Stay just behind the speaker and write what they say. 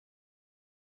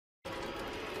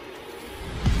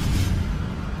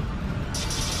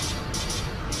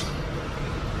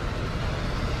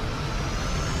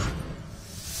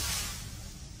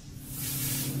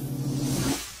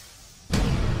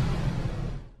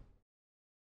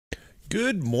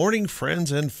Good morning,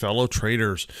 friends and fellow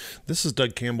traders. This is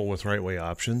Doug Campbell with Right Way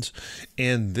Options,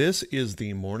 and this is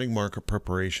the morning market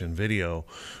preparation video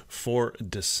for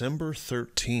December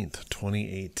 13th,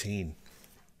 2018.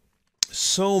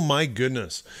 So, my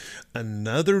goodness,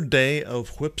 another day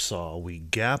of whipsaw. We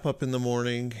gap up in the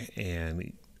morning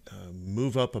and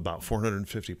move up about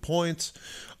 450 points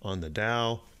on the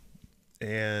Dow,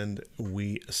 and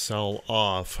we sell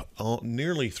off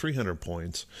nearly 300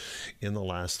 points in the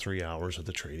last 3 hours of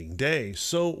the trading day.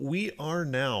 So we are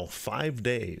now 5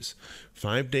 days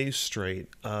straight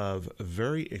of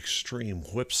very extreme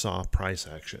whipsaw price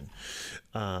action,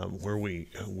 where we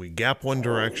gap one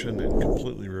direction and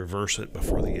completely reverse it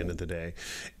before the end of the day.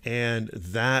 And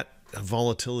that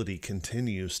volatility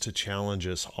continues to challenge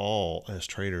us all as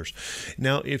traders.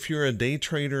 Now, if you're a day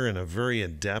trader and a very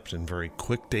adept and very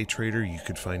quick day trader, you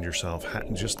could find yourself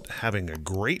just having a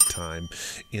great time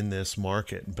in this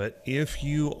market. But if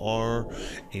you are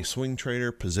a swing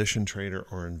trader, position trader,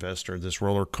 or investor, this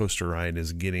roller coaster ride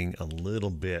is getting a little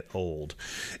bit old.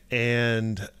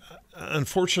 And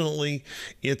unfortunately,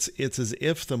 it's as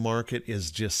if the market is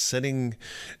just sitting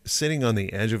on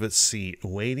the edge of its seat,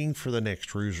 waiting for the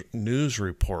next news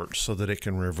report so that it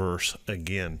can reverse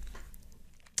again.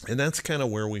 And that's kind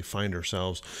of where we find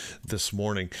ourselves this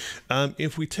morning.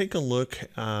 If we take a look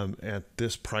at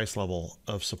this price level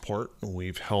of support,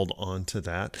 we've held on to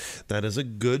that. That is a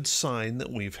good sign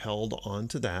that we've held on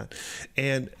to that.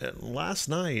 And last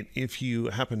night, if you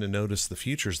happen to notice the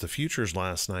futures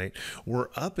last night were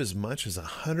up as much as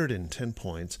 110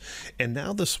 points. And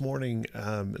now this morning,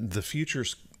 the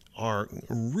futures are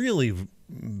really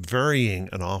varying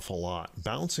an awful lot,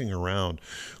 bouncing around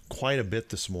quite a bit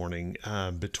this morning,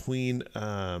 between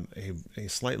a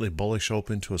slightly bullish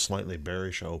open to a slightly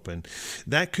bearish open.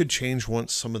 That could change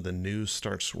once some of the news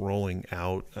starts rolling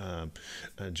out,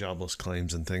 jobless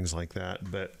claims and things like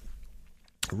that. But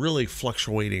really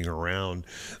fluctuating around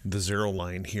the zero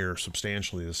line here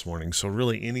substantially this morning. So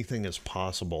really anything is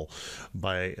possible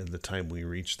by the time we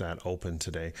reach that open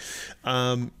today.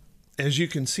 As you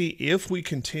can see, if we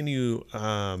continue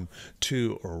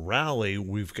to rally,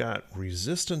 we've got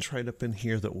resistance right up in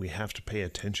here that we have to pay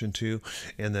attention to.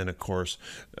 And then, of course,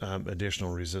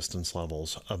 additional resistance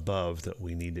levels above that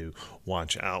we need to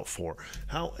watch out for.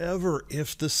 However,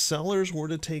 if the sellers were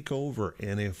to take over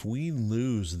and if we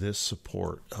lose this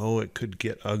support, it could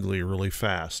get ugly really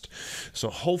fast. So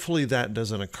hopefully that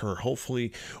doesn't occur.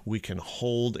 Hopefully we can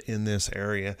hold in this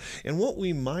area. And what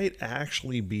we might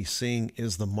actually be seeing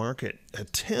is the market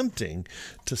attempting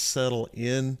to settle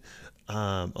in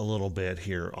a little bit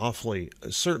here.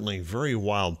 Certainly very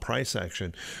wild price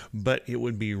action, but it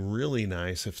would be really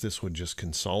nice if this would just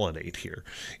consolidate here.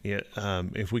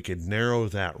 If we could narrow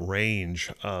that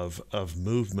range of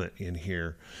movement in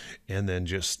here and then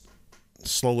just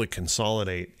slowly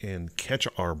consolidate and catch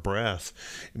our breath,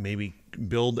 maybe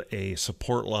build a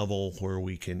support level where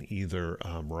we can either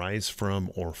rise from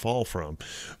or fall from,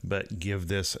 but give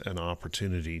this an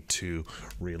opportunity to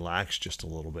relax just a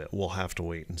little bit. We'll have to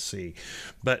wait and see.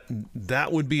 But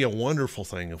that would be a wonderful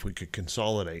thing if we could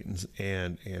consolidate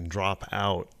and drop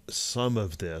out some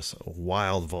of this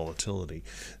wild volatility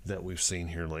that we've seen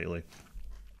here lately.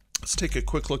 Let's take a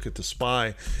quick look at the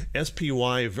SPY.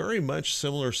 SPY, very much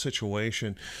similar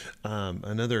situation.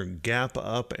 Another gap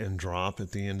up and drop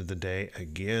at the end of the day.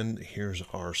 Again, here's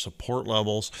our support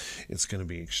levels. It's going to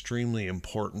be extremely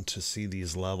important to see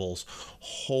these levels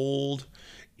hold.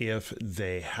 If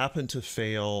they happen to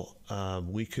fail,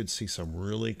 we could see some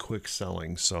really quick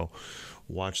selling. So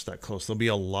watch that close. There'll be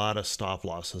a lot of stop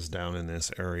losses down in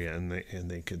this area, and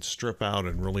they could strip out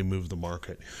and really move the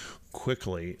market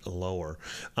quickly lower.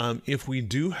 If we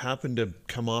do happen to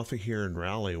come off of here and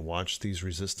rally, watch these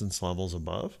resistance levels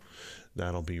above.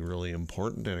 That'll be really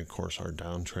important. And of course, our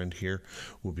downtrend here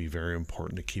will be very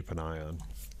important to keep an eye on.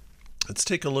 Let's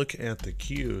take a look at the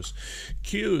Qs.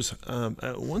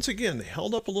 Qs, once again,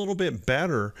 held up a little bit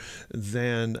better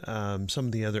than some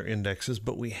of the other indexes,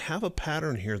 but we have a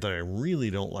pattern here that I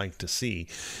really don't like to see,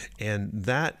 and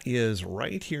that is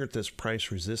right here at this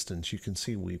price resistance. You can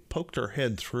see we poked our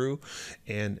head through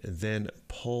and then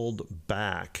pulled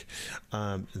back.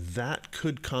 That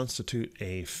could constitute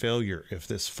a failure if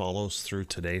this follows through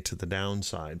today to the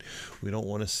downside. We don't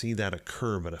want to see that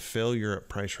occur, but a failure at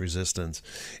price resistance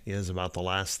is about the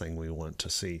last thing we want to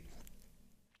see.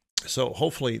 So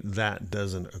hopefully that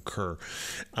doesn't occur.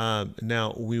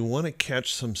 Now we want to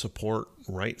catch some support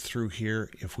right through here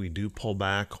if we do pull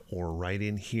back, or right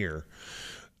in here.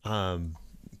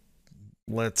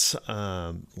 let's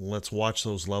watch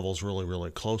those levels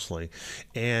really closely,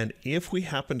 and if we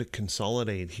happen to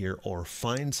consolidate here or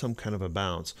find some kind of a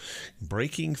bounce,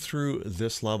 breaking through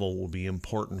this level will be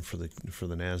important for the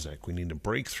Nasdaq. We need to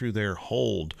break through there,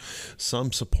 hold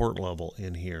some support level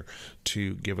in here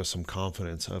to give us some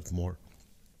confidence of more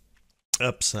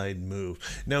upside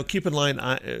move. Now keep in mind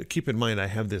I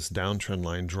have this downtrend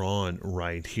line drawn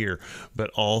right here, but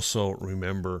also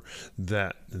remember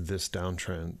that this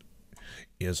downtrend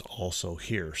is also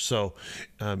here. So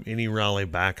any rally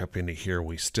back up into here,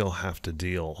 we still have to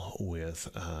deal with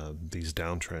these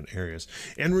downtrend areas.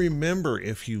 And remember,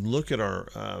 if you look at our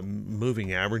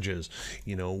moving averages,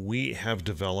 we have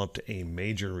developed a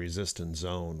major resistance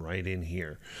zone right in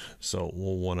here. So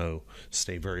we'll want to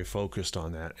stay very focused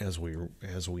on that as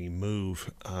we move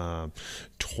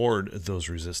toward those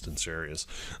resistance areas.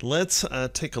 Let's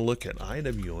take a look at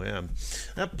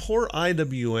IWM. That poor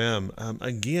IWM,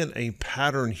 again, a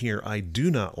pattern here I do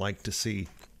not like to see,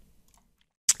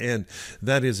 and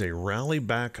that is a rally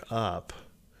back up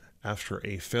after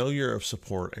a failure of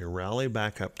support, a rally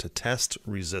back up to test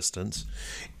resistance,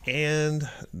 and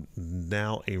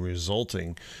now a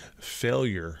resulting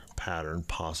failure pattern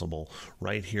possible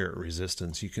right here at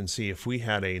resistance. You can see if we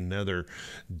had another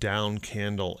down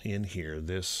candle in here,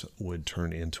 this would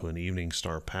turn into an evening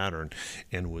star pattern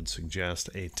and would suggest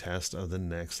a test of the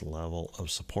next level of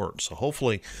support. So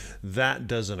hopefully that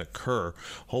doesn't occur.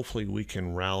 Hopefully we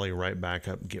can rally right back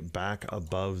up, get back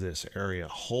above this area,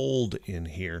 hold in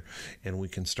here, and we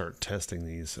can start testing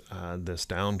these this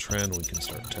downtrend. We can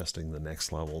start testing the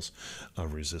next levels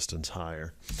of resistance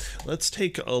higher. Let's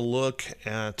take a look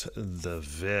at the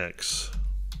VIX.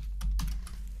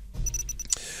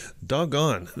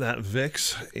 Doggone, that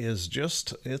VIX is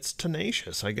just, it's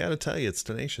tenacious. I got to tell you, it's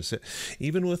tenacious.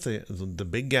 Even with the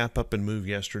big gap up and move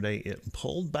yesterday, it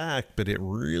pulled back, but it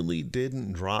really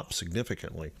didn't drop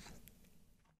significantly.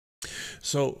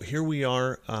 So here we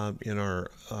are in our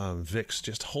VIX,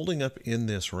 just holding up in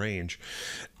this range.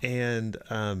 And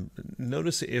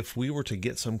notice if we were to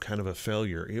get some kind of a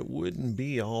failure, it wouldn't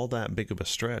be all that big of a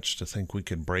stretch to think we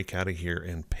could break out of here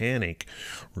and panic,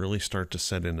 really start to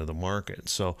set into the market.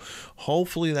 So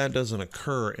hopefully that doesn't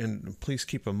occur. And please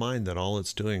keep in mind that all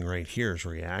it's doing right here is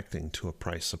reacting to a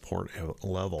price support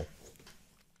level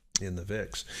in the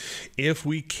VIX. If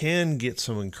we can get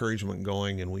some encouragement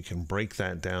going and we can break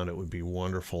that down, it would be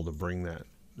wonderful to bring that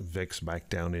VIX back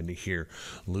down into here,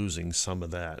 losing some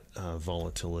of that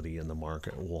volatility in the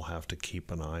market. We'll have to keep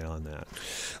an eye on that.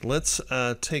 Let's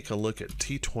take a look at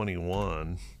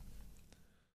T21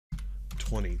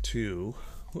 22.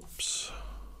 Whoops.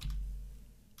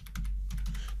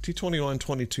 T21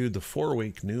 22, the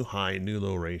 4-week new high, new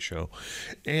low ratio.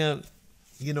 And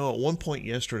at one point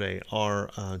yesterday, our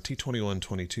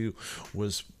T21-22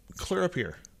 was clear up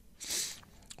here.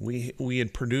 We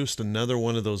had produced another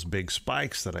one of those big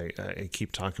spikes that I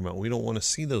keep talking about. We don't want to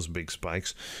see those big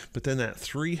spikes. But then that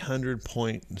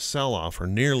 300-point sell-off, or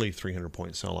nearly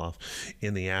 300-point sell-off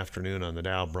in the afternoon on the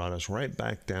Dow brought us right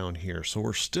back down here. So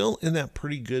we're still in that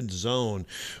pretty good zone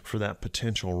for that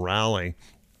potential rally.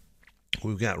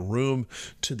 We've got room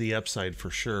to the upside for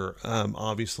sure.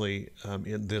 Obviously,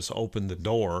 this opened the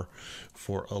door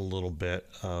for a little bit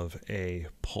of a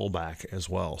pullback as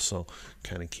well. So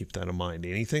kind of keep that in mind.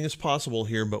 Anything is possible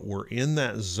here, but we're in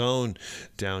that zone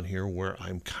down here where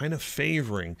I'm kind of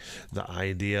favoring the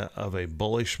idea of a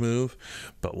bullish move,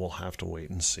 but we'll have to wait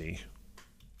and see.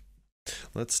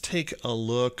 Let's take a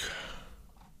look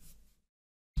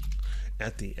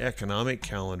at the economic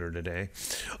calendar today.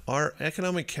 Our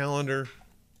economic calendar,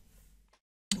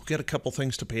 we've got a couple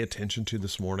things to pay attention to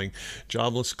this morning.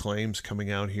 Jobless claims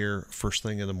coming out here first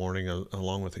thing in the morning,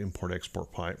 along with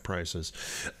import-export prices.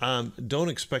 Don't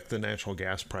expect the natural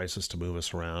gas prices to move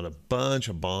us around. A bunch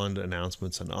of bond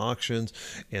announcements and auctions,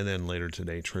 and then later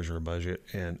today, Treasury budget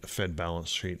and Fed balance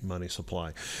sheet money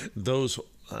supply. Those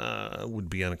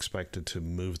would be unexpected to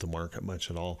move the market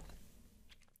much at all.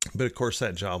 But of course,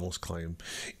 that jobless claim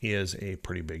is a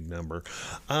pretty big number.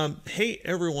 Hey,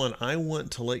 everyone, I want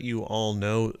to let you all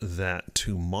know that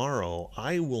tomorrow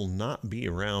I will not be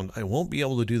around. I won't be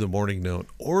able to do the morning note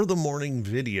or the morning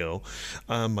video.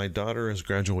 My daughter is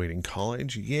graduating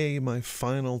college. Yay, my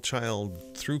final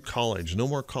child through college. No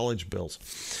more college bills.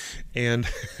 And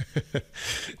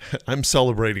I'm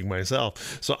celebrating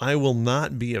myself. So I will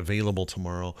not be available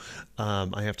tomorrow.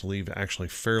 I have to leave actually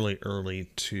fairly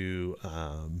early to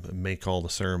make all the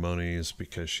ceremonies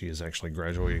because she is actually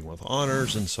graduating with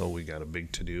honors, and so we got a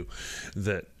big to-do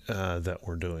that that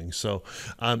we're doing. So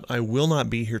I will not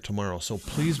be here tomorrow. So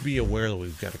please be aware that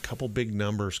we've got a couple big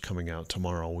numbers coming out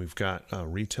tomorrow. We've got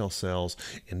retail sales,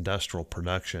 industrial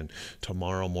production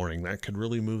tomorrow morning. That could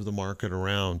really move the market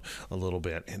around a little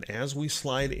bit. And as we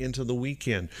slide into the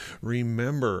weekend,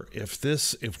 remember,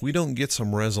 if we don't get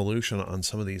some resolution on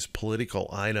some of these political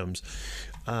items,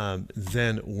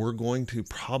 then we're going to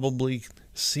probably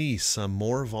see some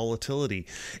more volatility.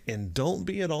 And don't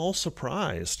be at all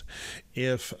surprised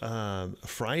if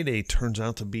Friday turns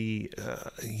out to be,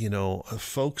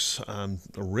 folks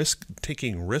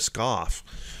taking risk off,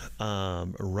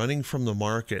 running from the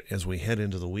market as we head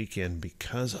into the weekend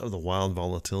because of the wild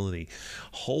volatility.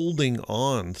 Holding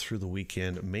on through the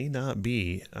weekend may not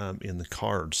be in the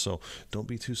cards. So don't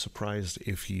be too surprised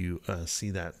if you see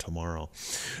that tomorrow.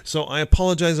 So I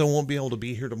apologize, I won't be able to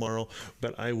be here tomorrow,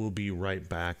 but I will be right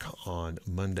back on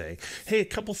Monday. Hey, a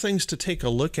couple things to take a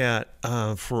look at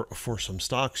for some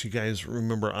stocks. You guys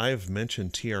remember I've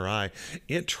mentioned TRI.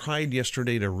 It tried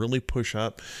yesterday to really push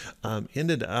up,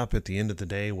 ended up at the end of the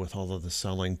day with all of the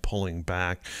selling pulling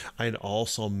back. I'd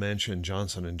also mentioned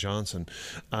Johnson & Johnson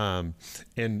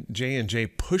and J&J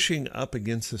pushing up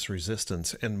against this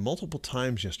resistance, and multiple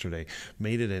times yesterday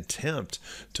made an attempt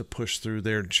to push through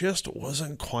there, just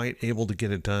wasn't quite able to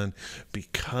get it done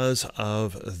because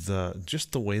of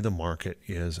just the way the market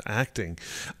is acting.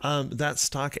 That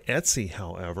stock Etsy,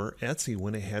 however, Etsy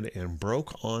went ahead and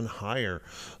broke on higher,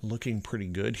 looking pretty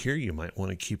good here. You might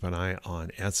want to keep an eye on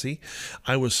Etsy.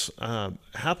 I was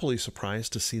happily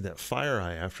surprised to see that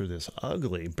FireEye, after this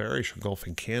ugly bearish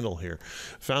engulfing candle here,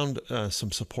 found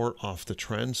some support off the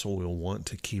trend, so we'll want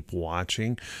to keep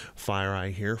watching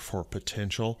FireEye here for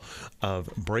potential of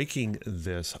breaking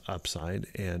this upside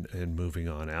and moving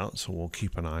on out, so we'll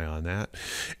keep an eye on that.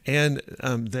 And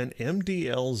then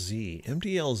MDLZ,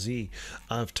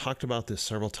 I've talked about this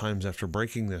several times. After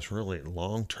breaking this really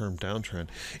long-term downtrend,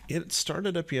 it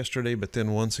started up yesterday, but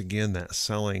then once again that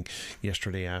selling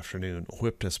yesterday afternoon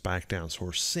whipped us back down. So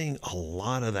we're seeing a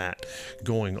lot of that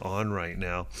going on right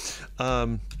now.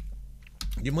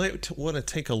 You might want to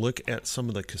take a look at some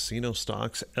of the casino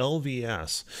stocks.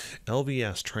 LVS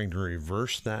trying to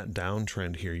reverse that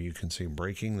downtrend here. You can see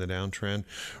breaking the downtrend,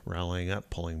 rallying up,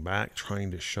 pulling back,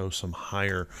 trying to show some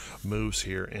higher moves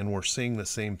here. And we're seeing the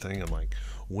same thing in like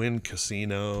Wynn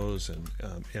Casinos and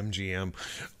MGM,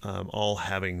 all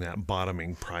having that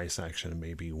bottoming price action,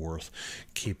 may be worth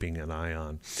keeping an eye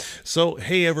on. So,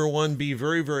 hey everyone, be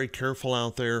very, very careful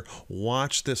out there.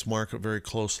 Watch this market very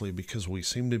closely, because we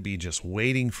seem to be just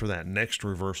waiting for that next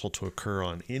reversal to occur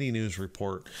on any news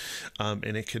report,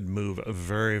 and it could move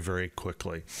very, very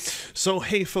quickly. So,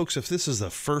 hey folks, if this is the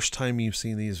first time you've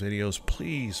seen these videos,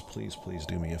 please, please, please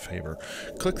do me a favor.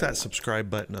 Click that subscribe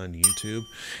button on YouTube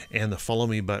and the follow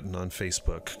me button on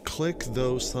Facebook. Click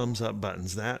those thumbs up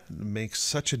buttons. That makes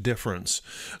such a difference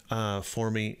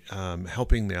for me,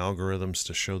 helping the algorithms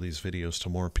to show these videos to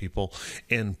more people.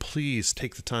 And please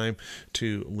take the time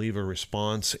to leave a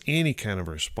response, any kind of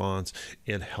response.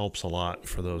 It helps a lot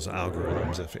for those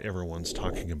algorithms if everyone's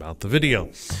talking about the video.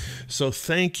 So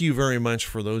thank you very much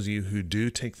for those of you who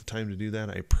do take the time to do that.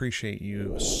 I appreciate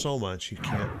you so much. You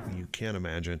can't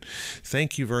imagine.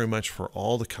 Thank you very much for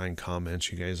all the kind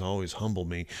comments. You guys always humble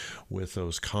me with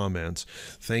those comments.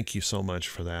 Thank you so much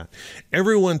for that.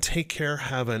 Everyone, take care.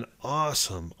 Have an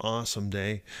awesome, awesome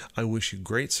day. I wish you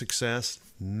great success.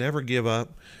 Never give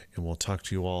up. And we'll talk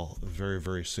to you all very,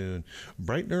 very soon.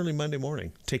 Bright and early Monday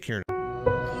morning. Take care.